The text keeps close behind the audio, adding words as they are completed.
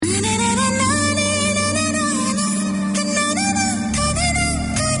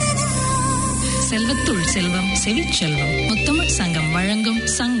பொருள் செல்வம் செவிச்செல்வம் முத்தமிழ் சங்கம் வழங்கும்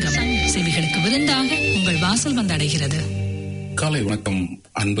சங்கம் செவிகளுக்கு விருந்தாக உங்கள் வாசல் வந்தடைகிறது. காலை வணக்கம்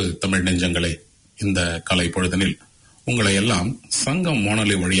அன்பு தமிழ் நெஞ்சங்களே. இந்த காலை பொழுதனில் உங்களை எல்லாம் சங்கம்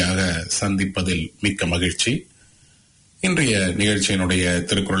வானொலி வழியாக சந்திப்பதில் மிக்க மகிழ்ச்சி. இன்றைய நிகழ்ச்சியினுடைய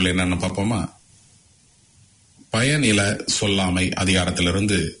திருக்குறள் என்னன்னு பார்ப்போமா? பயனில சொல்லாமை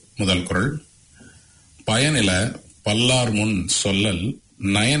அதிகாரத்திலிருந்து முதல் குறள். பயனில பல்லார் முன் சொல்லல்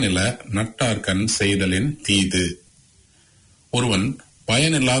நயனில நட்டார்கண் செய்தலின் தீது. ஒருவன்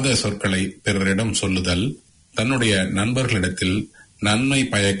பயனில்லாத சொற்களை பிறரிடம் சொல்லுதல் தன்னுடைய நண்பர்களிடத்தில் நன்மை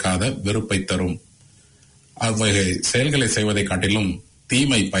பயக்காத வெறுப்பை தரும். அவ்வகை செயல்களை செய்வதை காட்டிலும்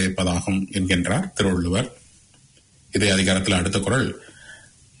தீமை பயப்பதாகும் என்கின்றார் திருவள்ளுவர். இதே அதிகாரத்தில் அடுத்த குறள்.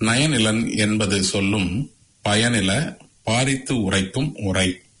 நயனிலன் என்பது சொல்லும் பயனில பாரித்து உரைக்கும் உரை.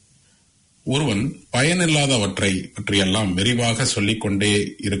 ஒருவன் பயனில்லாதவற்றை பற்றியெல்லாம் விரிவாக சொல்லிக் கொண்டே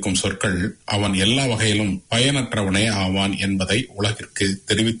இருக்கும் சொற்கள் அவன் எல்லா வகையிலும் பயனற்றவனே ஆவான் என்பதை உலகிற்கு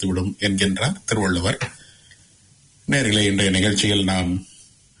தெரிவித்துவிடும் என்கின்றார் திருவள்ளுவர். நேரிலே இன்றைய நிகழ்ச்சியில் நாம்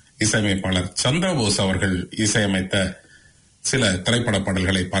இசையமைப்பாளர் சந்திரபோஸ் அவர்கள் இசையமைத்த சில திரைப்பட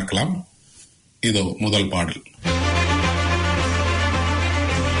பாடல்களை பார்க்கலாம். இதோ முதல் பாடல்.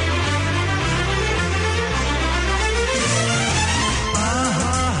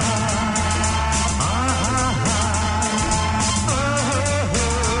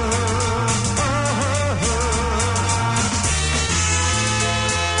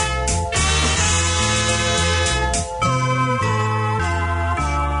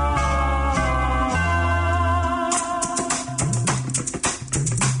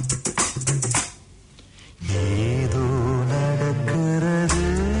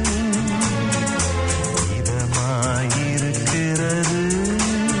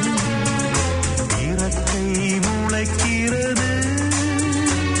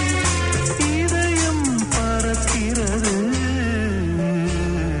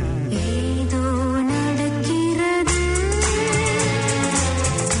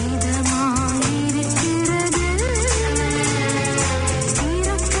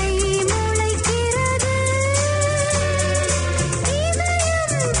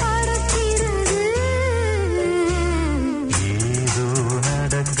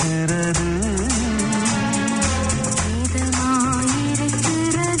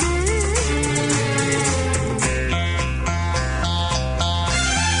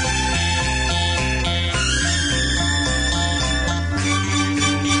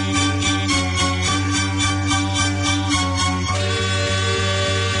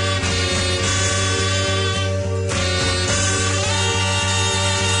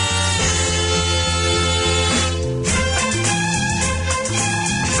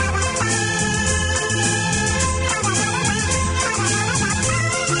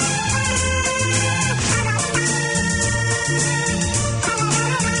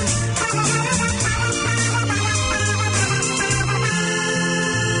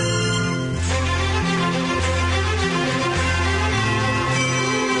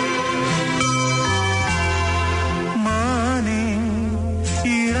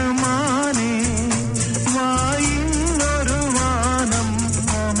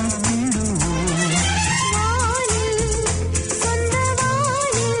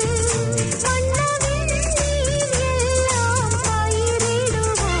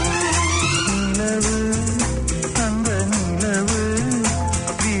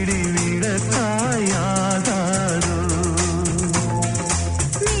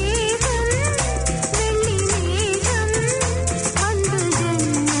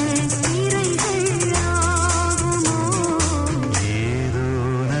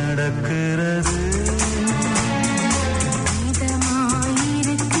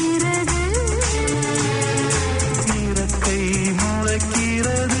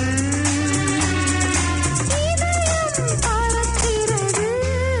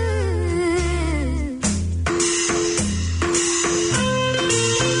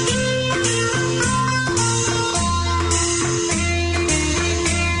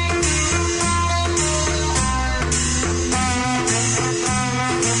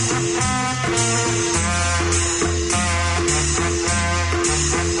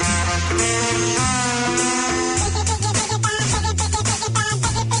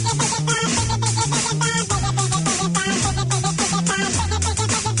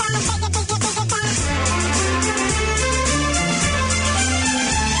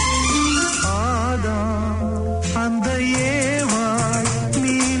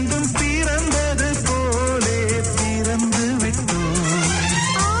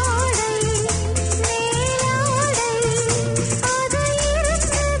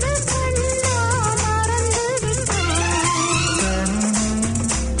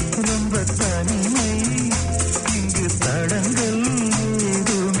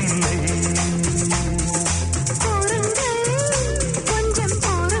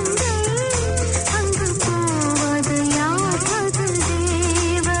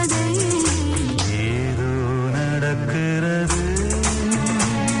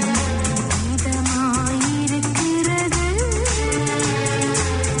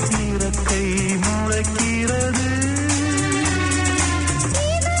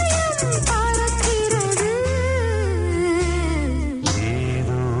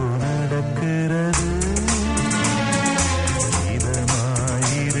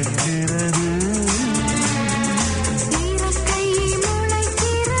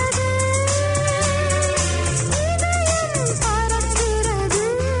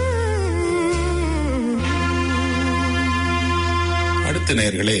 அடுத்த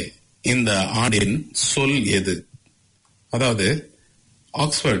நேயர்களே, இந்த ஆண்டின் சொல் எது? அதாவது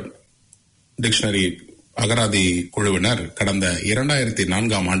ஆக்ஸ்போர்ட் டிக்ஷனரி அகராதி குழுவினர் கடந்த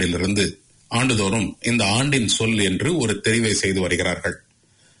 2004ஆம் ஆண்டிலிருந்து ஆண்டுதோறும் இந்த ஆண்டின் சொல் என்று ஒரு தெரிவை செய்து வருகிறார்கள்.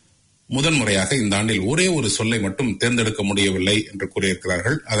 முதன்முறையாக இந்த ஆண்டில் ஒரே ஒரு சொல்லை மட்டும் தேர்ந்தெடுக்க முடியவில்லை என்று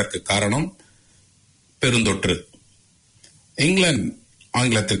கூறியிருக்கிறார்கள். அதற்கு காரணம் பெருந்தொற்று. இங்கிலாந்து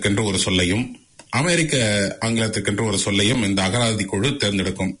ஆங்கிலத்திற்கென்று ஒரு சொல்லையும் அமெரிக்க ஆங்கிலத்திற்கென்று ஒரு சொல்லையும் இந்த அகராதி குழு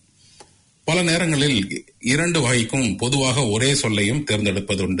தேர்ந்தெடுக்கும். பல நேரங்களில் 2 வகைக்கும் பொதுவாக ஒரே சொல்லையும்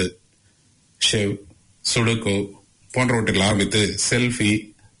தேர்ந்தெடுப்பதுண்டு. ஷெவ், சுடுகோ போன்றவற்றில் ஆரம்பித்து செல்ஃபி,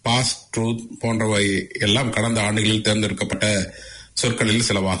 பாஸ், ட்ரூத் போன்றவை எல்லாம் கடந்த ஆண்டுகளில் தேர்ந்தெடுக்கப்பட்ட சொற்களில்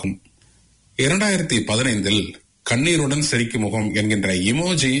சிலவாகும். 2015 கண்ணீருடன் சிரிக்கும் முகம் என்கின்ற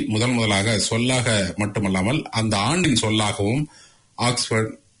இமோஜி முதலாக சொல்லாக மட்டுமல்லாமல் அந்த ஆண்டின் சொல்லாகவும்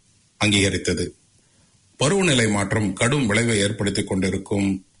ஆக்ஸ்போர்ட் அங்கீகரித்தது. பருவநிலை மாற்றம் கடும் விளைவை ஏற்படுத்திக் கொண்டிருக்கும்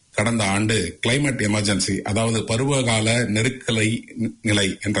கடந்த ஆண்டு கிளைமேட் எமர்ஜென்சி, அதாவது பருவகால நெருக்கலை நிலை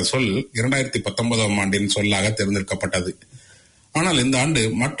என்ற சொல் 2019ஆம் ஆண்டின் சொல்லாக தேர்ந்தெடுக்கப்பட்டது. ஆனால் இந்த ஆண்டு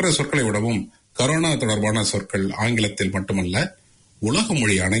மற்ற சொற்களை விடவும் கரோனா தொடர்பான சொற்கள் ஆங்கிலத்தில் மட்டுமல்ல உலக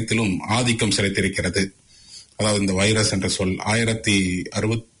மொழி அனைத்திலும் ஆதிக்கம் செலுத்தியிருக்கிறது. அதாவது இந்த வைரஸ் என்ற சொல்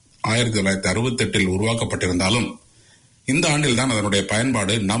 1968 உருவாக்கப்பட்டிருந்தாலும் இந்த ஆண்டில் தான் அதனுடைய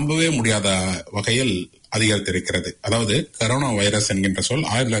பயன்பாடு நம்பவே முடியாத வகையில் அதிகரித்திருக்கிறது. அதாவது கரோனா வைரஸ் என்கின்ற சொல்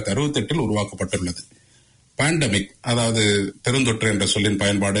 1968 உருவாக்கப்பட்டுள்ளது. பேண்டமிக், அதாவது பெருந்தொற்று என்ற சொல்லின்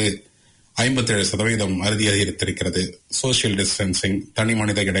பயன்பாடு 57% அதிகரித்திருக்கிறது. சோசியல் டிஸ்டன்சிங், தனி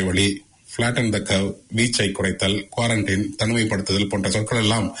மனித இடைவெளி, பிளாட்டன் த கர்வ், வீச்சை குறைத்தல், குவாரண்டைன், தனிமைப்படுத்துதல் போன்ற சொற்கள்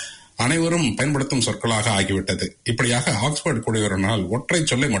எல்லாம் அனைவரும் பயன்படுத்தும் சொற்களாக ஆகிவிட்டது. இப்படியாக ஆக்ஸ்போர்ட் குடியுறவினால் ஒற்றை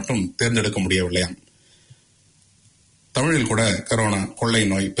சொல்லை மட்டும் தேர்ந்தெடுக்க முடியவில்லையாம். தமிழில் கூட கரோனா, கொள்ளை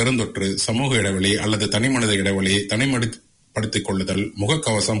நோய், பெருந்தொற்று, சமூக இடைவெளி அல்லது தனிமனித இடைவெளி, தனிமைப்படுத்திக் கொள்ளுதல்,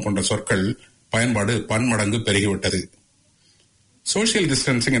 முகக்கவசம் போன்ற சொற்கள் பயன்பாடு பன்மடங்கு பெருகிவிட்டது. சோசியல்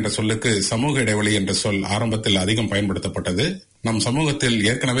டிஸ்டன்சிங் என்ற சொல்லுக்கு சமூக இடைவெளி என்ற சொல் ஆரம்பத்தில் அதிகம் பயன்படுத்தப்பட்டது. நம் சமூகத்தில்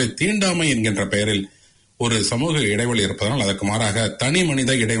ஏற்கனவே தீண்டாமை என்கின்ற பெயரில் ஒரு சமூக இடைவெளி இருப்பதனால் அதற்கு மாறாக தனி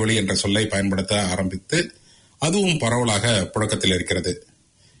மனித இடைவெளி என்ற சொல்லை பயன்படுத்த ஆரம்பித்து அதுவும் பரவலாக புழக்கத்தில் இருக்கிறது.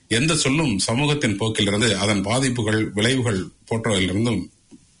 எந்த சொல்லும் சமூகத்தின் போக்கிலிருந்து அதன் பாதிப்புகள், விளைவுகள் போன்றவற்றிலிருந்தும்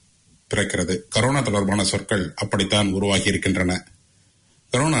பிறக்கிறது. கரோனா தொடர்பான சொற்கள் அப்படித்தான் உருவாகி இருக்கின்றன.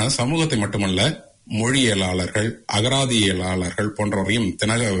 கரோனா சமூகத்தை மட்டுமல்ல, மொழியியலாளர்கள், அகராதியியலாளர்கள் போன்றவரையும்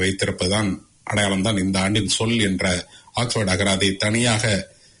திணக வைத்திருப்பதுதான் அடையாளம்தான் இந்த ஆண்டின் சொல் என்ற ஆக்ஸ்போர்ட் அகராதி தனியாக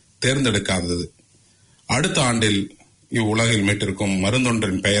தேர்ந்தெடுக்காதது. அடுத்த ஆண்டில் இவ்வுலகில் மீட்டிருக்கும்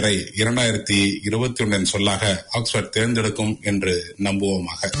மருந்தொன்றின் பெயரை 2021 சொல்லாக ஆக்ஸ்போர்ட் தேர்ந்தெடுக்கும் என்று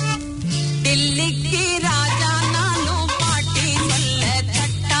நம்புவோமாக.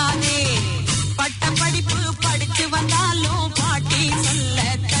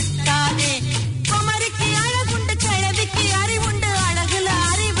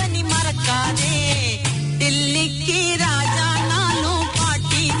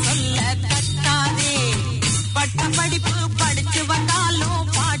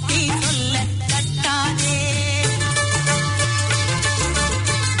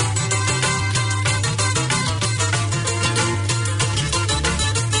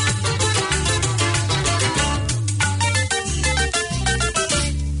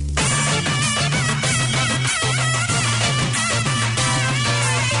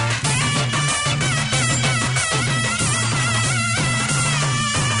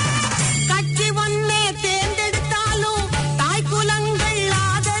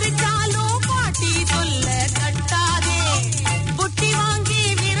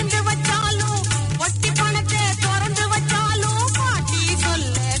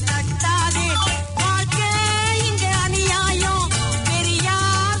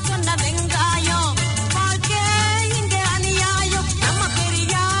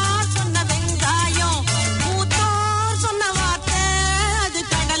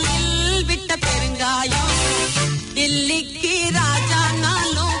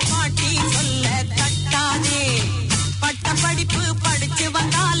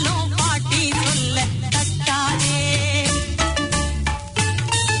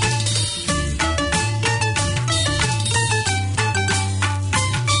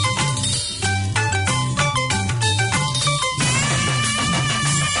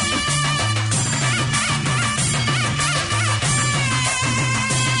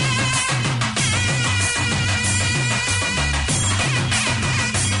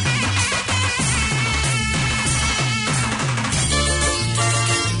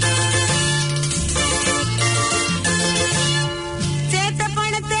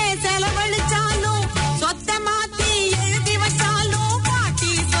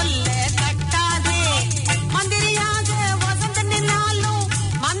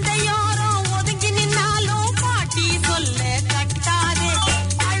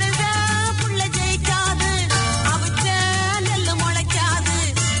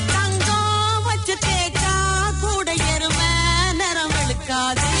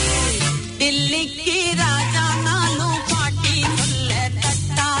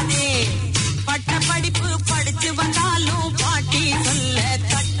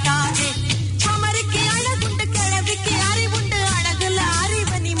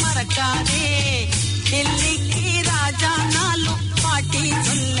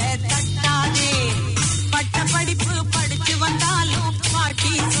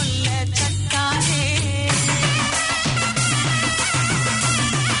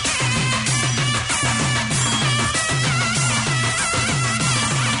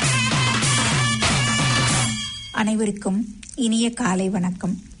 அனைவருக்கும் இனிய காலை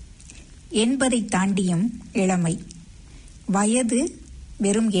வணக்கம். 80 தாண்டியும் இளமை. வயது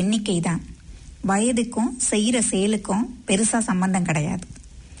வெறும் எண்ணிக்கைதான். வயதுக்கும் செய்கிற செயலுக்கும் பெருசா சம்பந்தம் கிடையாது.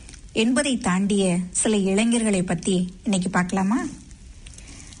 80 தாண்டிய சில இளைஞர்களை பத்தி இன்னைக்கு பார்க்கலாமா?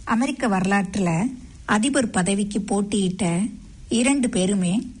 அமெரிக்க வரலாற்றில் அதிபர் பதவிக்கு போட்டியிட்ட 2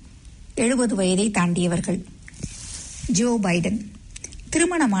 பேருமே 70 வயதை தாண்டியவர்கள். ஜோ பைடன்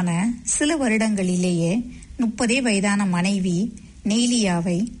திருமணமான சில வருடங்களிலேயே 30 வயதான மனைவி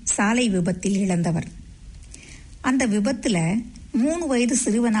நெய்லியாவை சாலை விபத்தில் இழந்தவர். அந்த விபத்துல 3 வயது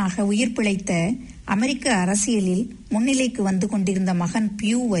சிறுவனாக உயிர் பிழைத்த அமெரிக்க அரசியலில் முன்னிலைக்கு வந்து கொண்டிருந்த மகன்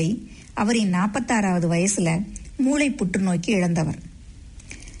பியூவை அவரின் 46வது வயசுல மூளை புற்றுநோய்க்கு இழந்தவர்.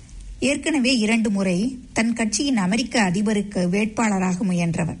 ஏற்கனவே 2 முறை தன் கட்சியின் அமெரிக்க அதிபருக்கு வேட்பாளராக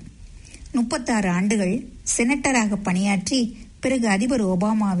முயன்றவர். 36 ஆண்டுகள் செனட்டராக பணியாற்றி பிறகு அதிபர்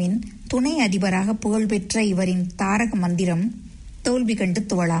ஒபாமாவின் துணை அதிபராக புகழ்பெற்ற இவரின் தாரக மந்திரம் தோல்வி கண்டு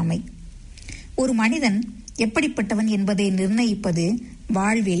துவளாமை. ஒரு மனிதன் எப்படிப்பட்டவன் என்பதை நிர்ணயிப்பது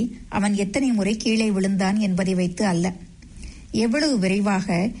வாழ்வில் அவன் எத்தனை முறை கீழே விழுந்தான் என்பதை வைத்து அல்ல, எவ்வளவு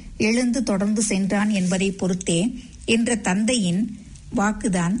விரைவாக எழுந்து தொடர்ந்து சென்றான் என்பதை பொறுத்தே என்ற தந்தையின்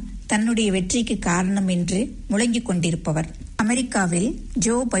வாக்குதான் தன்னுடைய வெற்றிக்கு காரணம் என்று முழங்கிக் கொண்டிருப்பவர். அமெரிக்காவில்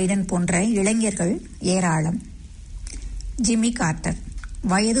ஜோ பைடன் போன்ற இளைஞர்கள் ஏராளம். ஜிம்மி கார்ட்டர்,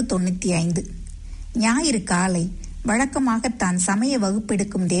 வயது 95. ஞாயிறு காலை வழக்கமாக தான் சமய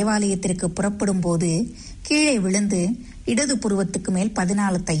வகுப்பெடுக்கும் தேவாலயத்திற்கு புறப்படும் போது கீழே விழுந்து இடது புருவத்துக்கு மேல்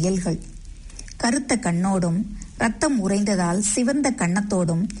 14 தையல்கள். கருத்த கண்ணோடும் ரத்தம் உறைந்ததால் சிவந்த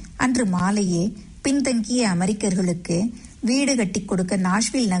கன்னத்தோடும் அன்று மாலையே பின்தங்கிய அமெரிக்கர்களுக்கு வீடு கட்டி கொடுக்க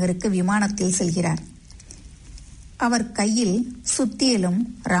நாஷ்வில் நகருக்கு விமானத்தில் செல்கிறார். அவர் கையில் சுத்தியலும்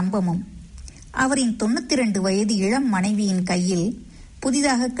ரம்பமும். அவரின் 92 வயது இளம் மனைவியின் கையில்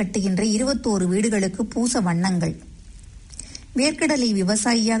புதிதாக கட்டுகின்ற 21 வீடுகளுக்கு பூச வண்ணங்கள். வேர்க்கடலை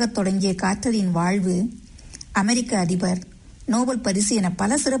விவசாயியாக தொடங்கிய கார்ட்டரின் வாழ்வு அமெரிக்க அதிபர், நோபல் பரிசு என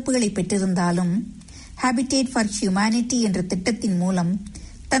பல சிறப்புகளை பெற்றிருந்தாலும் ஹாபிடேட் ஃபார் ஹியூமனிட்டி என்ற திட்டத்தின் மூலம்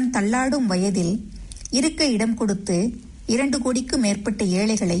தன் தள்ளாடும் வயதில் இருக்க இடம் கொடுத்து 2 கோடிக்கும் மேற்பட்ட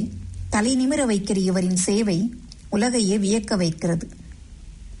ஏழைகளை தலை நிமிர வைக்கிற இவரின் சேவை உலகையே வியக்க வைக்கிறது.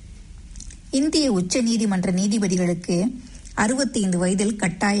 இந்திய உச்ச நீதிமன்ற நீதிபதிகளுக்கு 65 வயதில்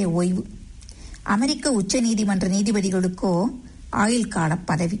கட்டாய ஓய்வு. அமெரிக்க உச்ச நீதிமன்ற நீதிபதிகளுக்கோ ஆயுள் கால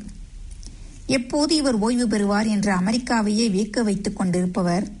பதவி. எப்போது இவர் ஓய்வு பெறுவார் என்ற அமெரிக்காவையே வியக்க வைத்துக்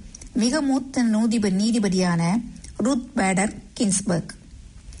கொண்டிருப்பவர் மிக மூத்த நீதிபதியான ரூத் பேடர் கின்ஸ்பர்க்.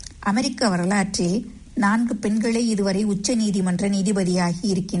 அமெரிக்க வரலாற்றில் 4 பெண்களே இதுவரை உச்ச நீதிமன்ற நீதிபதியாகி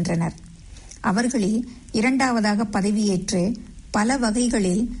இருக்கின்றனர். அவர்களில் 2வதாக பதவியேற்று பல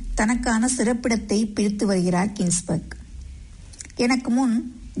வகைகளில் தனக்கான சிறப்பிடத்தை பிடித்து வருகிறார் கின்ஸ்பர்க். எனக்கு முன்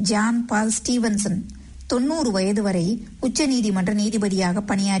ஜான் பால் ஸ்டீவன்சன் 90 வயது வரை உச்ச நீதிமன்ற நீதிபதியாக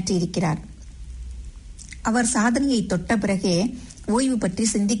பணியாற்றி இருக்கிறார். அவர் சாதனையை தொட்ட பிறகே ஓய்வு பற்றி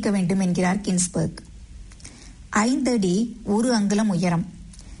சிந்திக்க வேண்டும் என்கிறார் கின்ஸ்பர்க். 5 அடி 1 அங்குலம் உயரம்,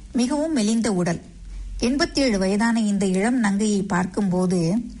 மிகவும் மெலிந்த உடல். 87 வயதான இந்த இளம் நங்கையை பார்க்கும்போது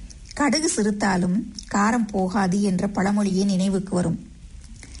கடுகு சிறுத்தாலும் காரம் போகாது என்ற பழமொழியே நினைவுக்கு வரும்.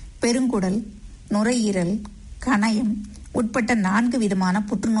 பெருங்குடல், நுரையீரல், கணையம் உட்பட்ட 4 விதமான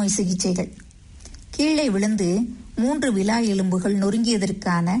புற்றுநோய் சிகிச்சைகள், கீழே விழுந்து 3 விலா எலும்புகள்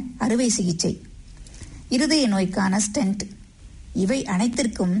நொறுங்கியதற்கான அறுவை சிகிச்சை, இருதய நோய்க்கான ஸ்டென்ட், இவை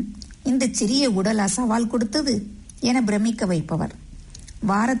அனைத்திற்கும் இந்த சிறிய உடலா சவால் கொடுத்தது என பிரமிக்க வைப்பவர்.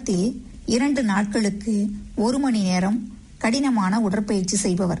 வாரத்தில் 2 நாட்களுக்கு 1 மணி நேரம் கடினமான உடற்பயிற்சி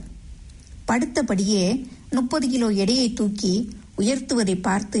செய்பவர். படுத்தபடியே 30 கிலோ எடையை தூக்கி உயர்த்துவதை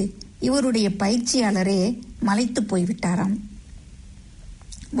பார்த்து இவருடைய பயிற்சியாளரே மலைத்து போய்விட்டாராம்.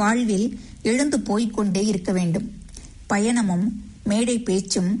 வாழ்வில் எழுந்து போய்கொண்டே இருக்க வேண்டும். பயணமும் மேடை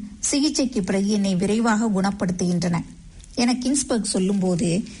பேச்சும் சிகிச்சைக்கு பிறகு என்னை விரைவாக குணப்படுத்துகின்றன என கின்ஸ்பர்க் சொல்லும்போது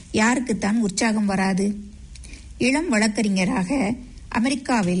யாருக்குத்தான் உற்சாகம் வராது? இளம் வழக்கறிஞராக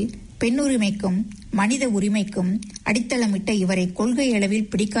அமெரிக்காவில் பெண்ணுரிமைக்கும் மனித உரிமைக்கும் அடித்தளமிட்ட இவரை கொள்கை அளவில்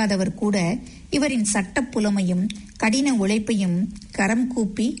பிடிக்காதவர் கூட இவரின் சட்ட புலமையும் கடின உழைப்பையும் கரம்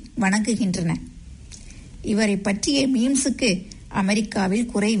கூப்பி வணங்குகின்றன. இவரை பற்றிய மீம்ஸுக்கு அமெரிக்காவில்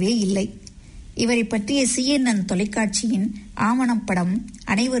குறைவே இல்லை. இவரை பற்றிய CNN தொலைக்காட்சியின் ஆவணப்படம்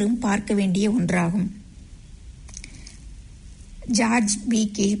அனைவரும் பார்க்க வேண்டிய ஒன்றாகும். ஜார்ஜ் பி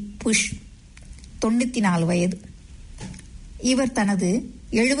கே புஷ், 94 வயது. இவர் தனது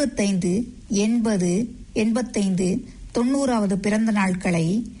 75, 80, 85, 90வது பிறந்த நாட்களை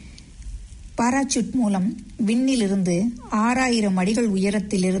பாராசூட் மூலம் விண்ணிலிருந்து 6000 அடிகள்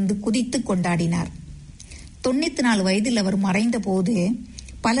உயரத்திலிருந்து குதித்து கொண்டாடினார். 94 வயதில் அவர் மறைந்த போது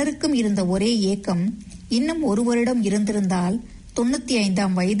பலருக்கும் இருந்த ஒரே ஏக்கம் இன்னும் ஒரு வருடம் இருந்திருந்தால்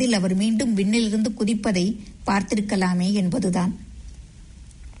 95ஆம் வயதில் அவர் மீண்டும் விண்ணிலிருந்து குதிப்பதை பார்த்திருக்கலாமே என்பதுதான்.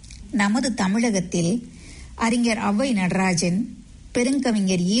 நமது தமிழகத்தில் அறிஞர் ஔவை நடராஜன்,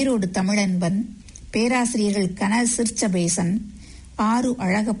 பெருங்கவிஞர் ஈரோடு தமிழன்பன், பேராசிரியர்கள் கன சிற்சபேசன், ஆறு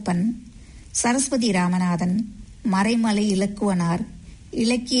அழகப்பன், சரஸ்வதி ராமநாதன், மறைமலை இலக்குவனார்,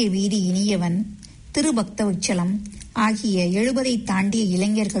 இலக்கிய வீதி இனியவன், திருபக்தவச்சலம் ஆகிய 70ஐ தாண்டிய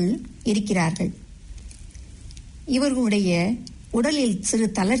இளைஞர்கள் இருக்கிறார்கள். இவர்களுடைய உடலில் சிறு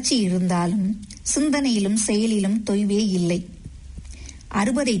தளர்ச்சி இருந்தாலும் சிந்தனையிலும் செயலிலும் தொய்வே இல்லை.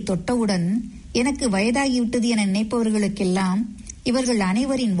 60ஐ தொட்டவுடன் எனக்கு வயதாகிவிட்டது என நினைப்பவர்களுக்கெல்லாம் இவர்கள்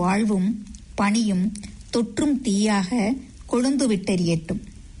அனைவரின் வாழ்வும் பணியும் தொற்றும் தீயாக கொழுந்து விட்டெறியட்டும்.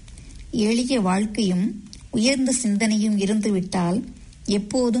 எளிய வாழ்க்கையும் உயர்ந்த சிந்தனையும் இருந்துவிட்டால்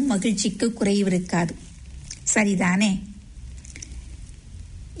எப்போதும் மகிழ்ச்சிக்கு குறைவிருக்காது. சரிதானே?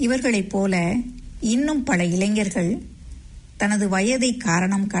 இவர்களைப் போல இன்னும் பல இளைஞர்கள் தனது வயதை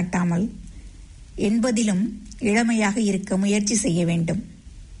காரணம் காட்டாமல் 80லும் இளமையாக இருக்க முயற்சி செய்ய வேண்டும்.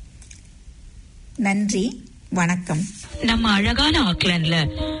 நன்றி, வணக்கம். நம்ம அழகான ஆக்லாண்ட்ல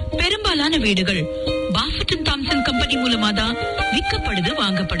பெரும்பாலான வீடுகள் பாஃபட்டன் தாம்சன் கம்பெனி மூலமா தான் விற்கப்படுது,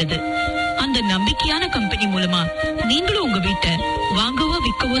 வாங்கப்படுது. அந்த நம்பிக்கையான கம்பெனி மூலமா நீங்களும் உங்க வீட்டை வாங்கவோ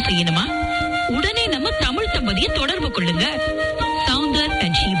விற்கவோ செய்யணுமா? உடனே நம்ம தமிழ் தம்பதியை தொடர்பு கொள்ளுங்க. Soundar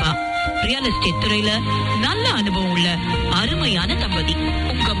and Sheeba real estate துறையில நல்ல அனுபவம் உள்ள அருமையான தம்பதி.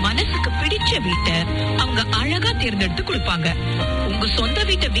 உங்க மனசுக்கு பிடிச்ச வீட்டை அவங்க அழகா தேர்ந்தெடுத்து கொடுப்பாங்க. உங்க சொந்த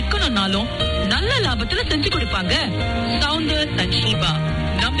வீட்டை விற்கணும்னாலும் நல்ல லாபத்துல செஞ்சு கொடுப்பாங்க. சவுந்தர் அண்ட் ஷீபா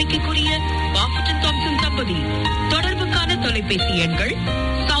நம்பிக்கைக்குரிய பாஃபட்டன் தாம்சன் தம்பதி. தொடர்புக்கான தொலைபேசி எண்கள்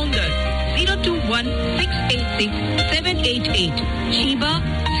சவுந்தர் 021-686-788, ஷீபா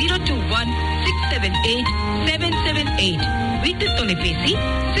 021-678-778, வீட்டு தொலைபேசி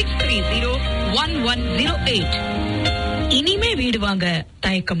 630-1108. இனிமே வீடு வாங்க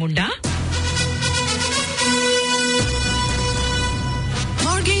தயக்கம் உண்டா?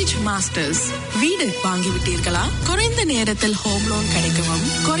 Mortgage masters. வீடு வாங்கிவிட்டீர்களா? குறைந்த நேரத்தில் ஹோம் லோன் கிடைக்கவும்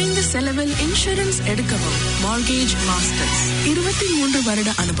குறைந்த செலவில் இன்சூரன்ஸ் எடுக்கவும் மார்கேஜ் மாஸ்டர்ஸ். 23 வருட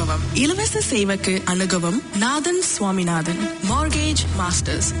அனுபவம். இலவச சேவைக்கு அணுகவும் நாதன் Swaminathan. Mortgage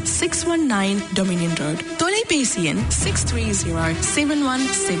masters, 619 Dominion road. தொலைபேசி எண்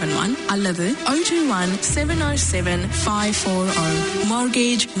 630-7171 அல்லது 021-707-540.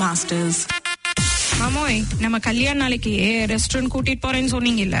 Mortgage masters. மாமோய், நம்ம கல்யாண நாளைக்கு ரெஸ்டாரண்ட் கூட்டிட்டு போறேன்னு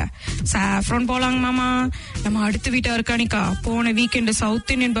சொன்னீங்கல்ல, சாஃப்ரான் போலாங்க மாமா. நம்ம அடுத்த வீட்டா இருக்கானிக்கா போன வீக்கெண்டு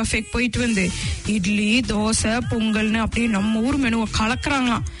சவுத் இந்தியன் பஃபேக்கு போயிட்டு வந்து இட்லி, தோசை, பொங்கல்னு அப்படியே நம்ம ஊர் மெனுவை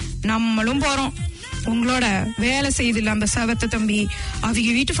கலக்குறாங்களாம். நம்மளும் போறோம். உங்களோட வேலை செய்தில்ல அந்த செவத்த தம்பி, அவங்க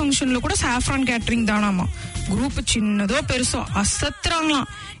வீட்டு ஃபங்க்ஷன்ல கூட சாஃப்ரான் கேட்டரிங் தானாமா. குரூப் சின்னதோ பெருசோ அசத்துறாங்களாம்.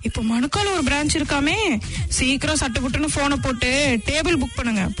 இப்போ மணுக்கால ஒரு பிரான்ச் இருக்காமே, சீக்கிரம் சட்டுப்புட்டுன்னு போனை போட்டு டேபிள் புக்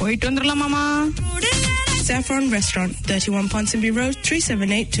பண்ணுங்க, போயிட்டு வந்துடலாமாமா. Saffron Restaurant, 31 Ponsonby Road,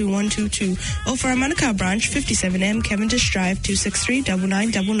 378-2122. Or for our Manukau branch, 57M Cavendish Drive,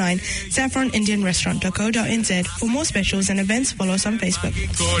 263-9999. saffronindianrestaurant.co.nz. For more specials and events, follow us on Facebook.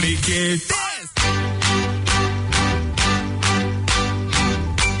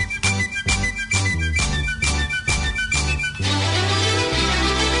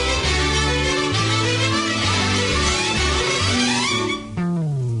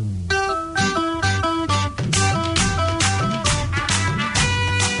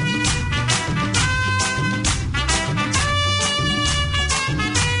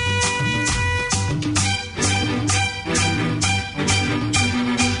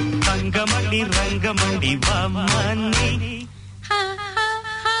 Rangamani வாமணி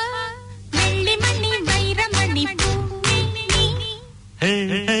வெள்ளிமணி வைரமணி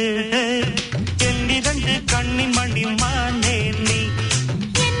என்னிரண்டு கண்ணின் மணி மானே நீ,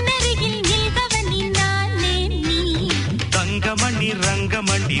 என்னருகில் நில்கவனி நானே நீ. தங்கமணி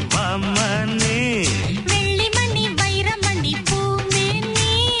ரங்கமணி வாமணி வெள்ளிமணி வைரமணி பூமே நீ,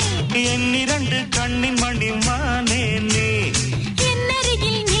 என்னிரண்டு கண்ணின் மணி மானே நீ.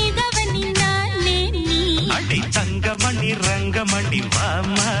 என்னருகில் நில்கவனி நானே நீ. அடி தங்கமணி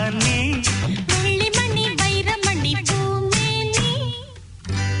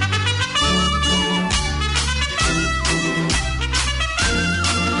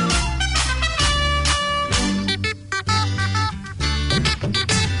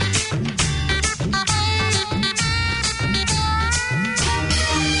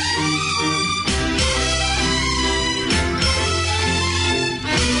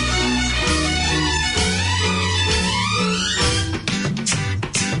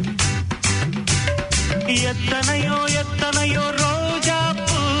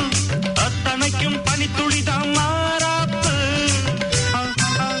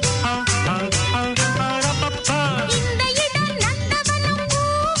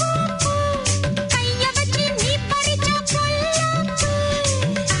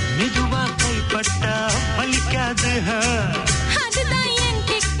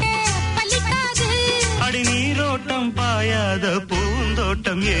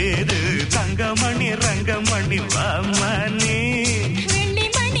ஏது தங்கமணி ரங்கமணி வாமனே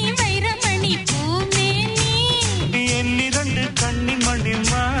வெள்ளிமணி வைரமணி பூமேனி என்னிரண்டு கண்ணின் மணி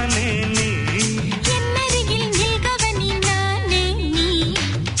மானே நீ என்னருகில் நில்கவனி நானே நீ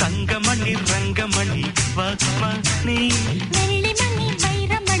தங்கமணி ரங்கமணி வாமனே வெள்ளிமணி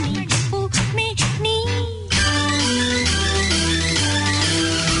வைரமணி பூமேனி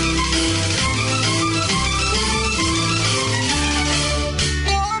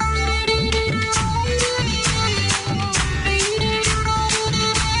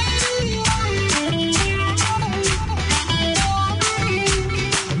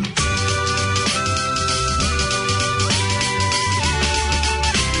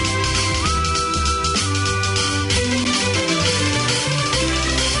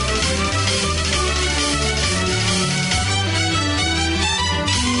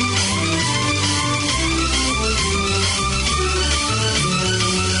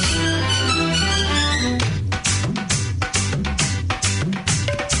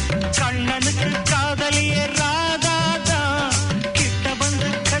கண்ணனுக்கு காதலிய ராதாதா கிட்ட வந்து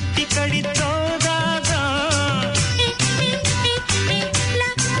கட்டி கடித்தோதாதா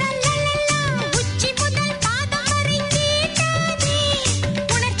உச்சி முதல் பாதம் வரை கேட்டானே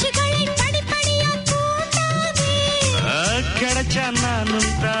உணர்ச்சிகளை படிப்படியா கூட்டானே கிடைச்சா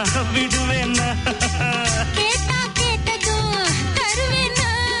நானும் தான் விடுவேன்னா கேட்டா கேட்டதும்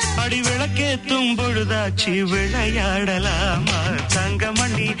தருவேனா அடி விளக்கேத்தும் பொழுதாச்சு விளையாடலாமா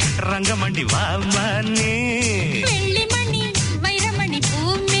தங்கமணி ரங்கமணி வாமனே வெள்ளிமணி வைரமணி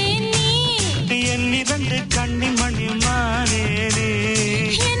பூமேனி என்னிரண்டு கண்ணின் மணி மானேனே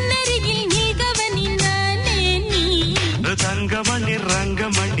என்னருகில் நில்கவனி நானே நீ தங்கமணி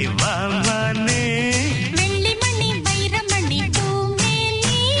ரங்கமணி வாமனே வெள்ளிமணி வைரமணி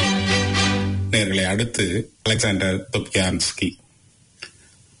பூமேனி நேர்களை அடுத்து அலெக்சாண்டர் துப்யான்ஸ்கி.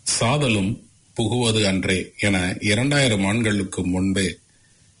 சாதலும் புகுவது அன்றே என 2000 ஆண்டுகளுக்கு முன்பே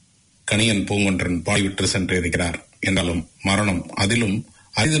கணியன் பூங்கொன்றன் பாடிவிட்டு சென்றிருக்கிறார். என்றாலும் மரணம், அதிலும்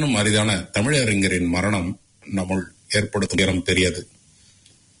அரிதினும் அரிதான தமிழறிஞரின் மரணம் நம்முள் ஏற்படுத்தும் துயரம் பெரியது.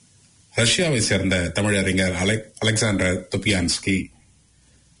 ரஷ்யாவை சேர்ந்த தமிழறிஞர் அலெக்சாண்டர் துப்யான்ஸ்கி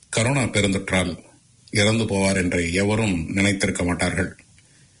கரோனா பெருந்தொற்றால் இறந்து போவார் என்று எவரும் நினைத்திருக்க மாட்டார்கள்.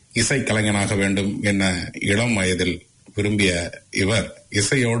 இசை கலைஞனாக வேண்டும் என இளம் வயதில் விரும்பிய இவர்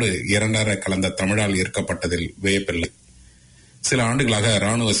இசையோடு இரண்டர கலந்த தமிழால் ஈர்க்கப்பட்டதில் வியப்பில்லை. சில ஆண்டுகளாக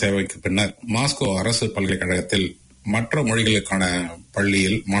ராணுவ சேவைக்கு பின்னர் மாஸ்கோ அரசு பல்கலைக்கழகத்தில் மற்ற மொழிகளுக்கான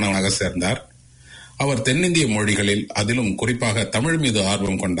பள்ளியில் மாணவனாக சேர்ந்தார். அவர் தென்னிந்திய மொழிகளில், அதிலும் குறிப்பாக தமிழ் மீது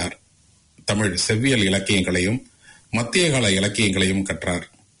ஆர்வம் கொண்டார். தமிழ் செவ்வியல் இலக்கியங்களையும் மத்திய கால இலக்கியங்களையும் கற்றார்.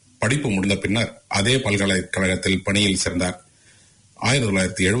 படிப்பு முடிந்த பின்னர் அதே பல்கலைக்கழகத்தில் பணியில் சேர்ந்தார்.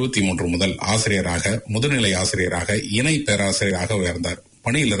 1973 முதல் ஆசிரியராக, முதுநிலை ஆசிரியராக, இணை பேராசிரியராக உயர்ந்தார்.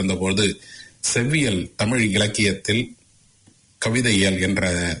 பணியில் இருந்தபோது செவ்வியல் தமிழ் இலக்கியத்தில் கவிதையியல் என்ற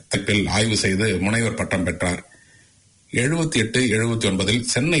தலைப்பில் ஆய்வு செய்து முனைவர் பட்டம் பெற்றார். 78-79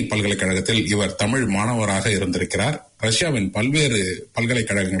 சென்னை பல்கலைக்கழகத்தில் இவர் தமிழ் மாணவராக இருந்திருக்கிறார். ரஷ்யாவின் பல்வேறு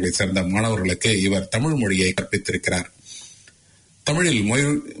பல்கலைக்கழகங்களைச் சேர்ந்த மாணவர்களுக்கு இவர் தமிழ் மொழியை கற்பித்திருக்கிறார். தமிழில்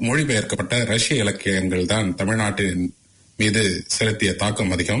மொழிபெயர்க்கப்பட்ட ரஷ்ய இலக்கியங்கள் தான் தமிழ்நாட்டின் மீது செலுத்திய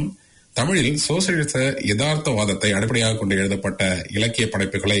தாக்கம் அதிகம். தமிழில் சோசியலிச யதார்த்தவாதத்தை அடிப்படையாக கொண்டு எழுதப்பட்ட இலக்கிய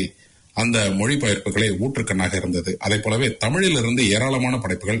படைப்புகளை, அந்த மொழிபெயர்ப்புகளை ஊற்றுக்கண்ணாக இருந்தது. அதை போலவே தமிழிலிருந்து ஏராளமான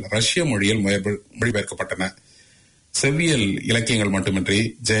படைப்புகள் ரஷ்ய மொழியில் மொழிபெயர்க்கப்பட்டன. செவ்வியல் இலக்கியங்கள் மட்டுமின்றி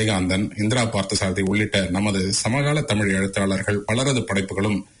ஜெயகாந்தன், இந்திரா பார்த்தசாரதி உள்ளிட்ட நமது சமகால தமிழ் எழுத்தாளர்கள் பலரது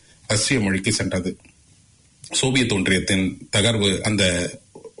படைப்புகளும் ரஷ்ய மொழிக்கு சென்றது. சோவியத் ஒன்றியத்தின் தகர்வு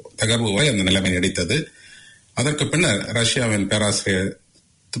வரை அந்த நிலைமை நீடித்தது. அதற்கு பின்னர் ரஷ்யாவின் பேராசிரியர்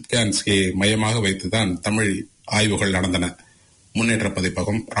துப்யான்ஸ்கியை மையமாக வைத்துதான் தமிழ் ஆய்வுகள் நடந்தன. முன்னேற்ற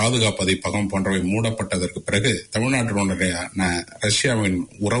பதிப்பகம், ராதுகா பதிப்பகம் போன்றவை மூடப்பட்டதற்கு பிறகு தமிழ்நாட்டுடனான ரஷ்யாவின்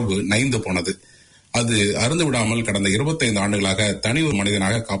உறவு நைந்து போனது. அது அருந்து விடாமல் கடந்த 25 ஆண்டுகளாக தனி ஒரு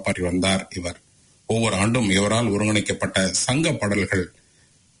மனிதனாக காப்பாற்றி வந்தார் இவர். ஒவ்வொரு ஆண்டும் இவரால் ஒருங்கிணைக்கப்பட்ட சங்க பாடல்கள்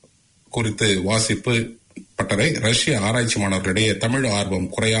குறித்து வாசிப்பு பட்டறை ரஷ்ய ஆராய்ச்சி மாணவர்களிடையே தமிழ்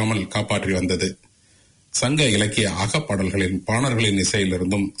ஆர்வம் குறையாமல் காப்பாற்றி வந்தது. சங்க இலக்கிய அகப்பாடல்களின் பாணர்களின்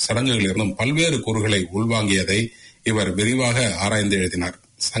இசையிலிருந்தும் சடங்குகளிலிருந்தும் பல்வேறு கூறுகளை உள்வாங்கியதை இவர் விரிவாக ஆராய்ந்து எழுதினார்.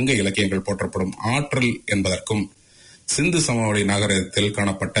 சங்க இலக்கியங்கள் போற்றப்படும் ஆற்றல் என்பதற்கும் சிந்து சமவெளி நாகரிகத்தில்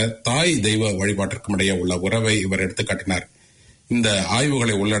காணப்பட்ட தாய் தெய்வ வழிபாட்டிற்கும் இடையே உள்ள உறவை இவர் எடுத்துக்காட்டினார். இந்த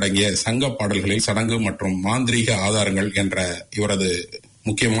ஆய்வுகளை உள்ளடங்கிய சங்க பாடல்களில் சடங்கு மற்றும் மாந்திரீக ஆதாரங்கள் என்ற இவரது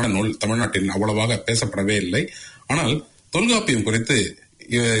முக்கியமான நூல் தமிழ்நாட்டில் அவ்வளவாக பேசப்படவே இல்லை. ஆனால் தொல்காப்பியம் குறித்து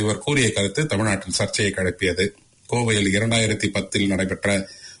இவர் கூறிய கருத்து தமிழ்நாட்டில் சர்ச்சையை கிளப்பியது. கோவையில் 2010 நடைபெற்ற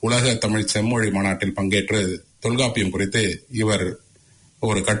உலக தமிழ் செம்மொழி மாநாட்டில் பங்கேற்று தொல்காப்பியம் குறித்து இவர்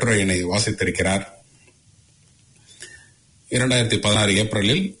ஒரு கட்டுரையினை வாசித்திருக்கிறார். 2016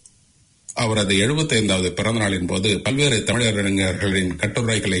 ஏப்ரலில் அவரது 75வது பிறந்த நாளின் போது பல்வேறு தமிழறிஞர்களின்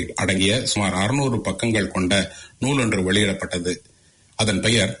கட்டுரைகளை அடங்கிய சுமார் 600 பக்கங்கள் கொண்ட நூல் ஒன்று வெளியிடப்பட்டது. அதன்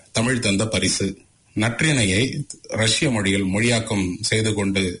பெயர் தமிழ் தந்த பரிசு. நற்றிணையை ரஷ்ய மொழியில் மொழியாக்கம்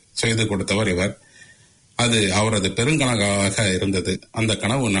செய்து கொடுத்தவர் இவர். அது அவரது பெருங்கனவாக இருந்தது. அந்த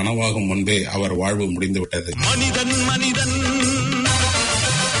கனவு நனவாகும் முன்பே அவர் வாழ்வு முடிந்துவிட்டது. மனிதன் மனிதன்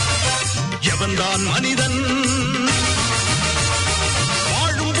எவன்தான் மனிதன்?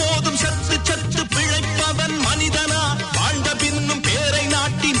 வாழும் போதும் சத்து சத்து பிழைப்பவன் மனிதனா? வாழ்ந்த பின்னும் பேரை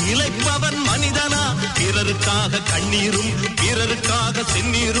நாட்டி நிலைப்பவன் மனிதனா? பிறருக்காக கண்ணீரும் பிறருக்காக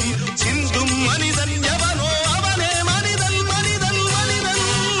செந்நீரும் சிந்தும் மனிதன் எவனோ அவனே மனிதன் மனிதன் மனிதன்.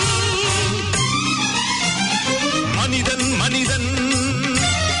 மனிதன் மனிதன்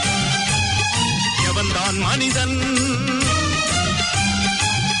எவன்தான் மனிதன்?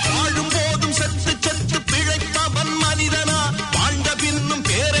 வாழும் போதும் சத்து சத்து பிழைப்பவன் மனிதனா? வாழ்ந்த பின்னும்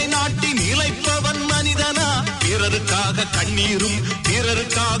பேரை நாட்டி நிலைப்பவன் மனிதனா? பிறருக்காக கண்ணீரும்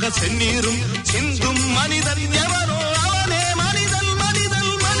பிறருக்காக செந்நீரும் சிந்தும் மனிதன் எவனோ அவனே மனிதன்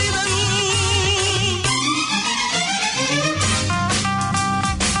மனிதன் மனிதன்.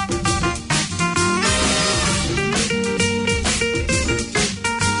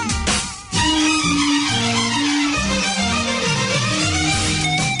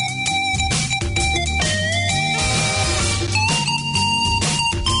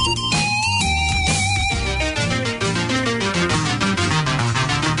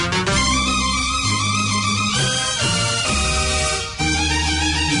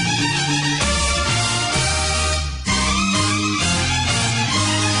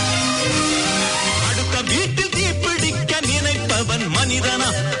 மனிதனா?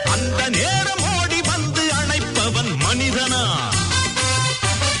 அந்த நேரம் ஓடி வந்து அணைப்பவன் மனிதனா?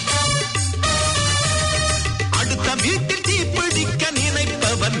 அடுத்த வீட்டில் தீப்பிடிக்க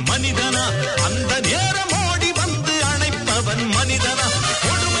நினைப்பவன் மனிதனா? அந்த நேரம் ஓடி வந்து அணைப்பவன் மனிதனா?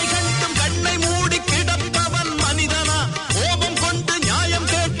 கொடுமை கண்டும் கண்ணை மூடி கிடப்பவன் மனிதனா? கோபம் கொண்டு நியாயம்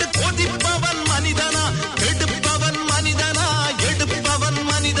கேட்டு கொதிப்பவன் மனிதனா? கெடுப்பவன் மனிதனா? எடுப்பவன்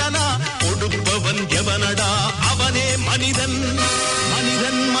மனிதனா? கொடுப்பவன் எவனடா? அவனே மனிதன்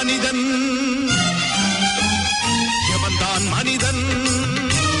மனிதன் மனிதன். எவன்தான் மனிதன்?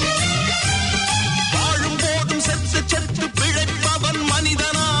 வாழும் போதும் செத்து செத்து பிழைப்பவன்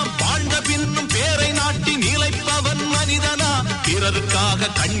மனிதனா? வாழ்ந்த பின்னும் பேரை நாட்டி நிலைப்பவன் மனிதனா?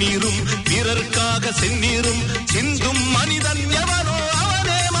 பிறருக்காக கண்ணீரும் பிறருக்காக செந்நீரும் சிந்தும் மனிதன் எவனோ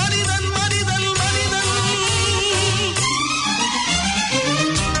அவனே மனிதன் மனிதன் மனிதன்.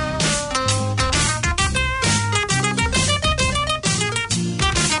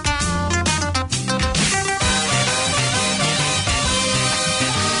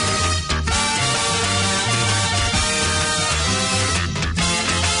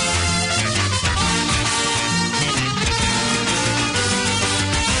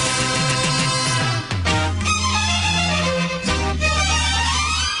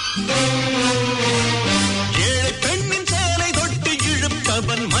 ஏழை பெண்ணின் சேலை தொட்டு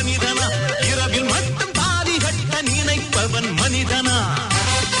இழுப்பவன் மனிதனா? இரவில் மட்டும் தாலி கட்ட நினைப்பவன் மனிதனா?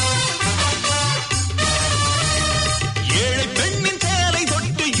 ஏழை பெண்ணின் சேலை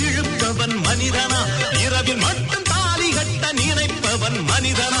தொட்டு இழுப்பவன் மனிதனா? இரவில் மட்டும் தாலி கட்ட நினைப்பவன்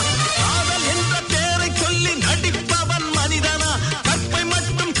மனிதனா? காதல் என்ற பேரை சொல்லி நடிப்பவன் மனிதனா? கற்பை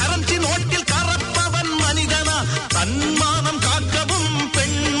மட்டும் கரன்சி நோட்டில் கறப்பவன் மனிதனா? தன்மானம் காக்கவும்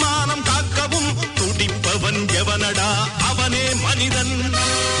பெண்மானம் காக்கவும் துடிப்பவன் எவனடா? அவனே மனிதன்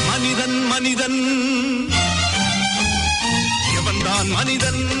மனிதன் மனிதன். எவன்தான்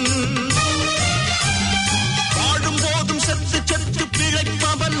மனிதன்? வாழும் போதும் செத்து செத்து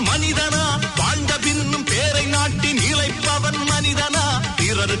பிழைப்பவன் மனிதனா? வாழ்ந்த பின்னும் பேரை நாட்டி நிலைப்பவன் மனிதனா?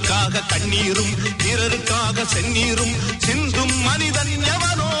 பிறருக்காக கண்ணீரும் பிறருக்காக செந்நீரும் சிந்தும் மனிதன்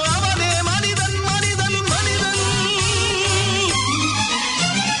எவனோ அவனே மனிதன் மனிதன் மனிதன்.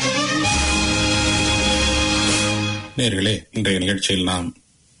 நேயர்களே, இன்றைய நிகழ்ச்சியில் நாம்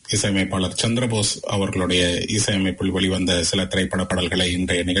இசையமைப்பாளர் சந்திரபோஸ் அவர்களுடைய இசையமைப்பில் வெளிவந்த சில திரைப்பட பாடல்களை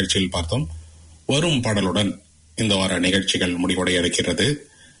இன்றைய நிகழ்ச்சியில் பார்த்தோம். வரும் பாடலுடன் இந்த வார நிகழ்ச்சிகள் முடிவடைய இருக்கிறது.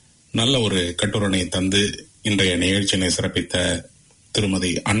 நல்ல ஒரு கட்டுரையை தந்து இன்றைய நிகழ்ச்சியினை சிறப்பித்த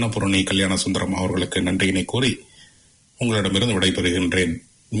திருமதி அன்னபூரணி கல்யாண சுந்தரம் அவர்களுக்கு நன்றியினை கூறி உங்களிடமிருந்து விடைபெறுகின்றேன்.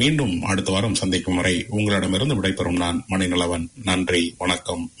 மீண்டும் அடுத்த வாரம் சந்திக்கும் வரை உங்களிடமிருந்து விடைபெறும் நான் மணிநலவன். நன்றி,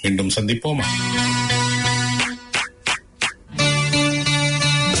 வணக்கம். மீண்டும் சந்திப்போமா?